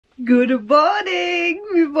Good morning,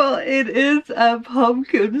 people. It is a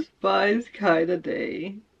pumpkin spice kind of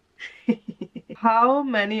day. How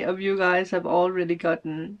many of you guys have already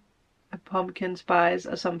gotten a pumpkin spice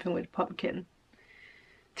or something with pumpkin?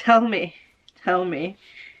 Tell me.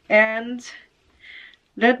 And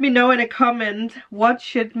let me know in a comment, what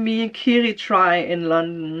should me and Kiri try in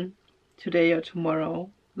London today or tomorrow?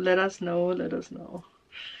 Let us know.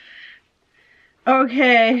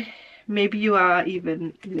 Okay. Maybe you are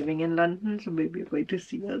even living in London, so maybe you're going to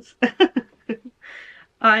see us.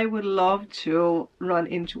 I would love to run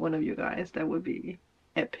into one of you guys. That would be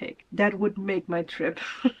epic. That would make my trip.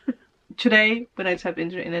 Today, when I tapped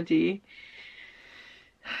into energy,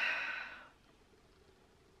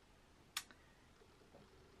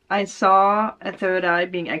 I saw a third eye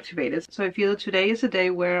being activated. So I feel today is a day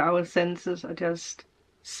where our senses are just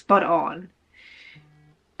spot on.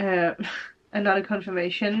 Another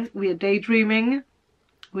confirmation, we are daydreaming,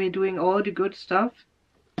 we're doing all the good stuff.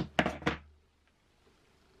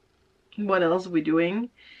 What else are we doing?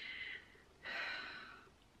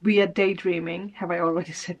 We are daydreaming. Have I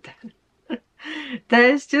already said that?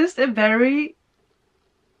 There is just a very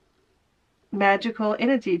magical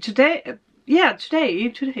energy. Today,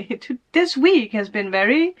 this week has been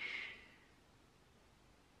very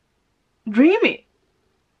dreamy,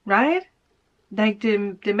 right? Like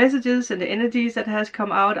the messages and the energies that has come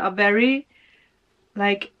out are very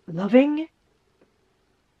like loving,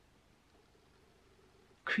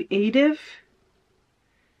 creative,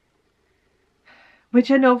 which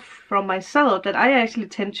I know from myself that I actually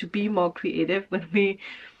tend to be more creative when we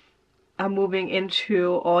are moving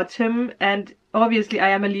into autumn. And obviously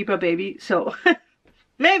I am a Libra baby, so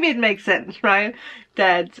maybe it makes sense, right?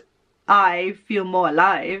 That I feel more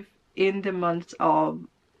alive in the months of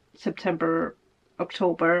September,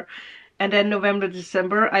 October, and then November,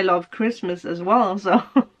 December. I love Christmas as well, so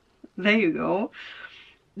there you go.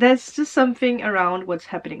 There's just something around what's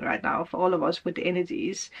happening right now for all of us with the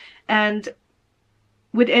energies. And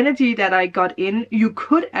with energy that I got in, you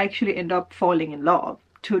could actually end up falling in love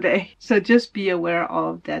today. So just be aware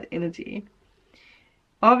of that energy.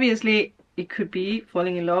 Obviously, it could be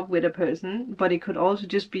falling in love with a person, but it could also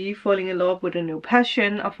just be falling in love with a new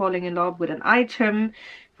passion, or falling in love with an item,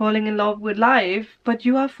 falling in love with life. But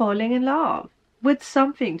you are falling in love with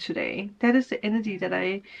something today. That is the energy that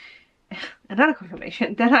another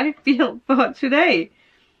confirmation that I feel for today.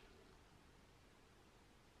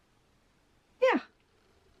 Yeah.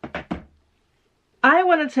 I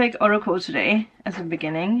want to take Oracle today as a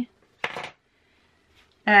beginning.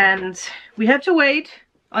 And we have to wait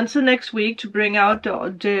until next week to bring out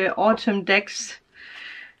the autumn decks.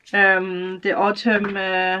 The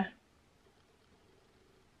autumn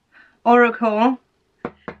Oracle.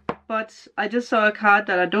 But I just saw a card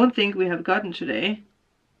that I don't think we have gotten today.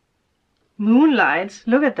 Moonlight.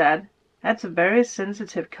 Look at that. That's a very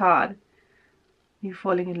sensitive card. You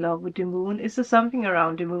falling in love with the moon. Is there something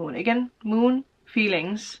around the moon? Again, moon,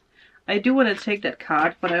 feelings. I do want to take that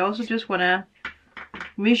card, but I also just want to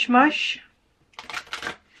mishmash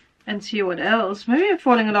and see what else. Maybe I'm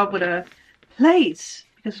falling in love with a place,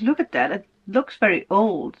 because look at that. It looks very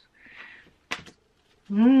old.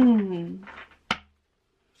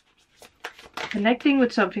 Connecting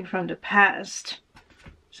with something from the past.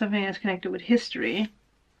 Something that's connected with history.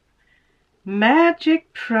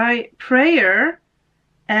 Magic prayer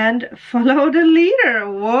and follow the leader.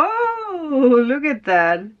 Whoa, look at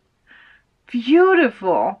that.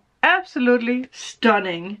 Beautiful. Absolutely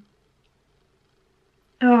stunning.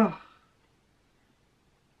 Oh.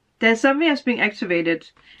 There's something that's being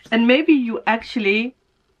activated. And maybe you actually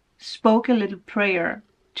spoke a little prayer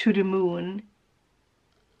to the moon.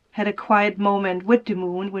 Had a quiet moment with the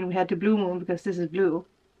moon when we had the blue moon, because this is blue.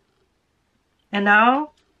 And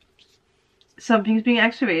now something's being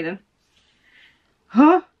activated.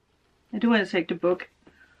 Huh? I do want to take the book.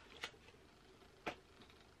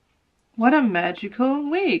 What a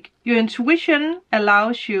magical week. Your intuition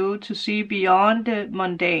allows you to see beyond the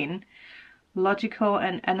mundane, logical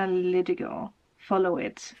and analytical. Follow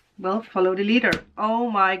it. Well, follow the leader.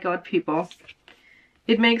 Oh my god, people.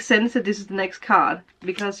 It makes sense that this is the next card.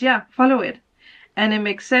 Because, yeah, follow it. And it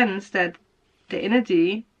makes sense that the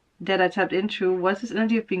energy that I tapped into was this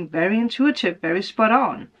energy of being very intuitive, very spot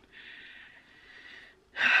on.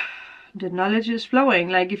 The knowledge is flowing.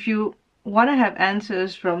 Like, if you want to have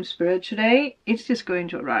answers from spirit today, it's just going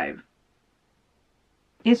to arrive.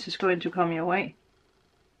 It's just going to come your way.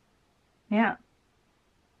 Yeah.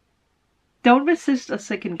 Don't resist a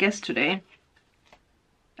second guess today.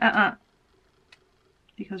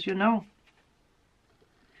 Because you know.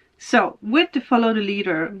 So, with the follow the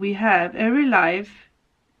leader, we have every life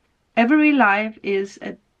Every life is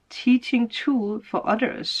a teaching tool for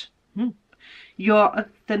others. Your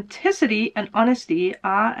authenticity and honesty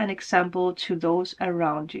are an example to those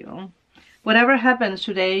around you. Whatever happens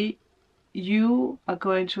today, you are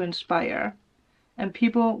going to inspire, and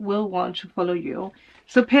people will want to follow you.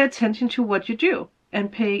 So pay attention to what you do,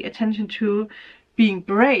 and pay attention to being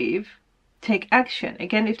brave. Take action.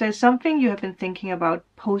 Again, if there's something you have been thinking about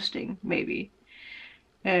posting, maybe.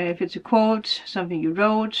 If it's a quote, something you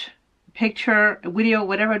wrote, a picture, a video,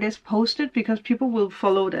 whatever it is, post it, because people will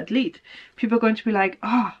follow that lead. People are going to be like,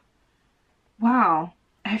 oh, wow,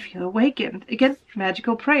 I feel awakened. Again,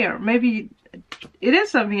 magical prayer. Maybe it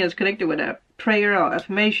is something that's connected with a prayer or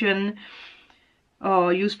affirmation,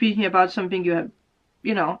 or you speaking about something you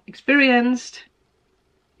have, experienced.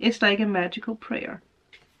 It's like a magical prayer.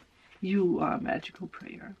 You are a magical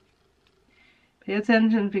prayer. Pay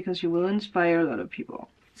attention, because you will inspire a lot of people.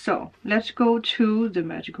 So let's go to the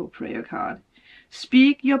magical prayer card.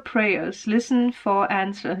 Speak your prayers, listen for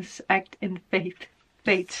answers, act in faith.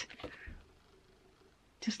 Faith.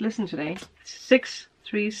 Just listen today.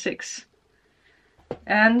 636.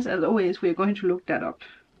 And as always, we're going to look that up.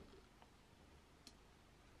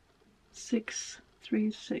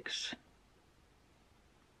 636.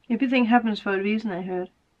 Everything happens for a reason, I heard.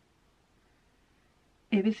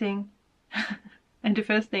 Everything. And the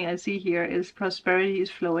first thing I see here is prosperity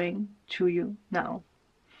is flowing to you now.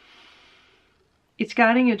 It's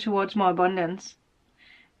guiding you towards more abundance,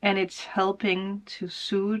 and it's helping to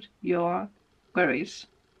soothe your worries.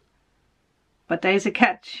 But there is a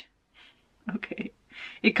catch. Okay.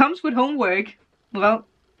 It comes with homework. Well,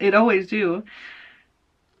 it always do.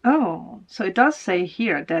 Oh, so it does say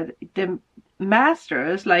here that the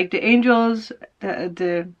masters, like the angels,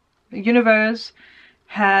 the universe,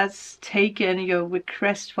 has taken your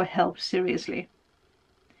request for help seriously.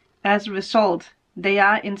 As a result, they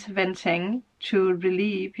are intervening to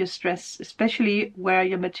relieve your stress, especially where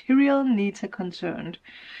your material needs are concerned.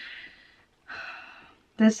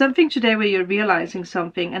 There's something today where you're realizing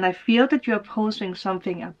something, and I feel that you're posting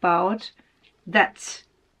something about that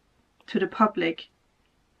to the public.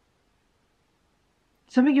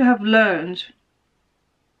 Something you have learned.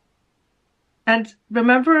 And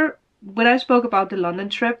remember when I spoke about the London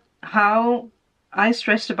trip, how I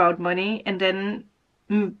stressed about money, and then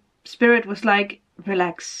Spirit was like,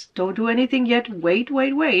 relax, don't do anything yet, wait.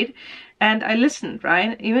 And I listened,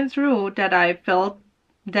 right? Even through that I felt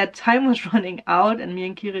that time was running out and me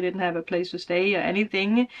and Kiri didn't have a place to stay or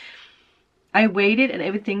anything. I waited and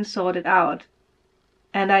everything sorted out.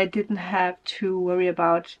 And I didn't have to worry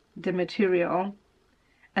about the material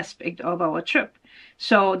aspect of our trip.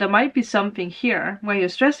 So there might be something here where you're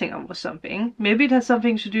stressing over something. Maybe it has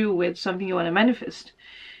something to do with something you want to manifest.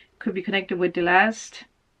 Could be connected with the last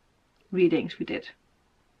readings we did.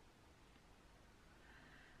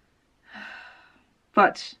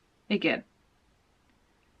 But again,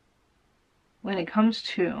 when it comes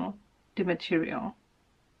to the material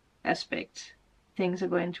aspect, things are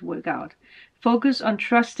going to work out. Focus on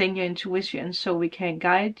trusting your intuition so we can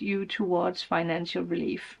guide you towards financial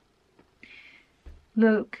relief.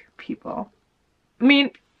 Look, people. I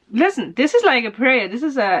mean, listen, this is like a prayer. This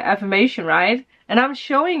is an affirmation, right? And I'm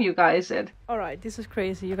showing you guys it. Alright, this is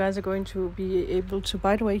crazy. You guys are going to be able to,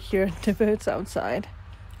 by the way, hear the birds outside.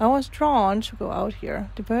 I was drawn to go out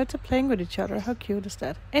here. The birds are playing with each other. How cute is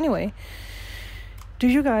that? Anyway, do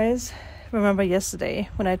you guys remember yesterday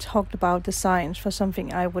when I talked about the signs for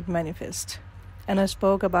something I would manifest? And I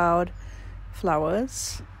spoke about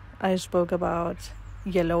flowers. I spoke about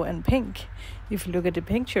yellow and pink. If you look at the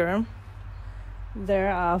picture, there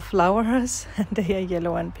are flowers and they are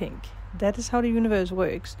yellow and pink. That is how the universe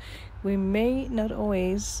works. We may not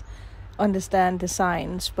always understand the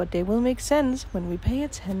signs, but they will make sense when we pay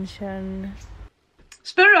attention.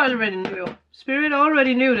 Spirit already knew. Spirit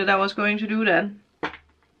already knew that I was going to do that.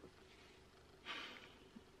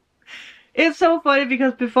 It's so funny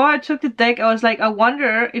because before I took the deck, I was like, I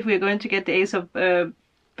wonder if we're going to get the Ace of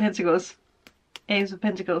Pentacles. Ace of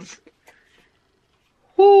Pentacles.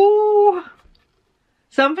 Ooh.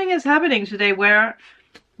 Something is happening today where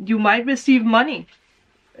you might receive money.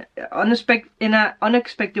 In an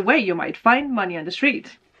unexpected way, you might find money on the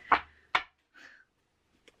street.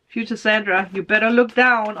 Future Sandra, you better look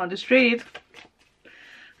down on the street.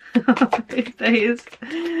 There is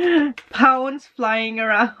pounds flying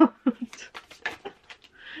around.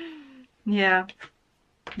 Yeah,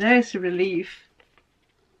 there is a relief.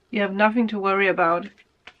 You have nothing to worry about.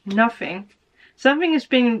 Nothing. Something is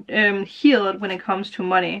being healed when it comes to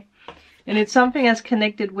money. And it's something that's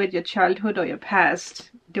connected with your childhood or your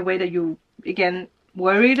past. The way that you, again,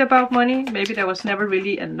 worried about money. Maybe there was never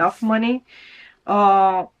really enough money.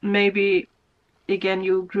 Or maybe, again,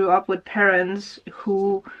 you grew up with parents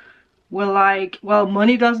who were like, well,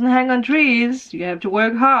 money doesn't hang on trees. You have to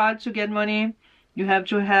work hard to get money. You have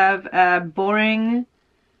to have a boring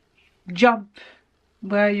job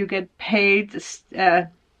where you get paid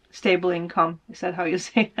stable income. Is that how you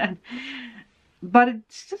say that? But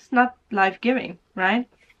it's just not life-giving, right?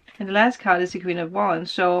 And the last card is the Queen of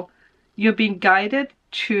Wands. So you're being guided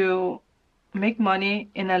to make money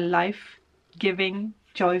in a life-giving,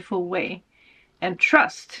 joyful way. And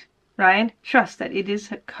trust, right? Trust that it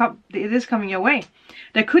is coming your way.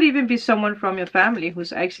 There could even be someone from your family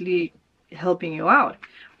who's actually helping you out.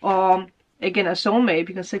 Or, again, a soulmate,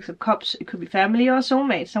 because Six of Cups, it could be family or a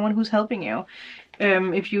soulmate, someone who's helping you.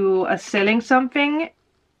 If you are selling something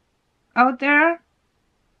out there,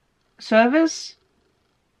 service,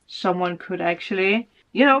 someone could actually,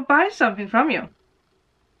 you know, buy something from you.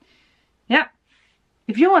 Yeah.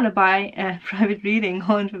 If you want to buy a private reading,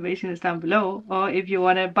 all information is down below. Or if you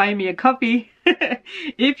want to buy me a coffee,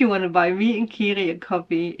 if you want to buy me and Kiri a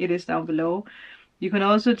coffee, it is down below. You can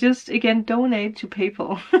also just, again, donate to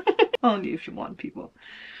PayPal. Only if you want, people.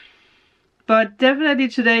 But definitely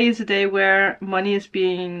today is a day where money is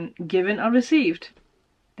being given or received.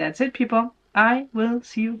 That's it, people. I will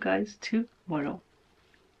see you guys tomorrow.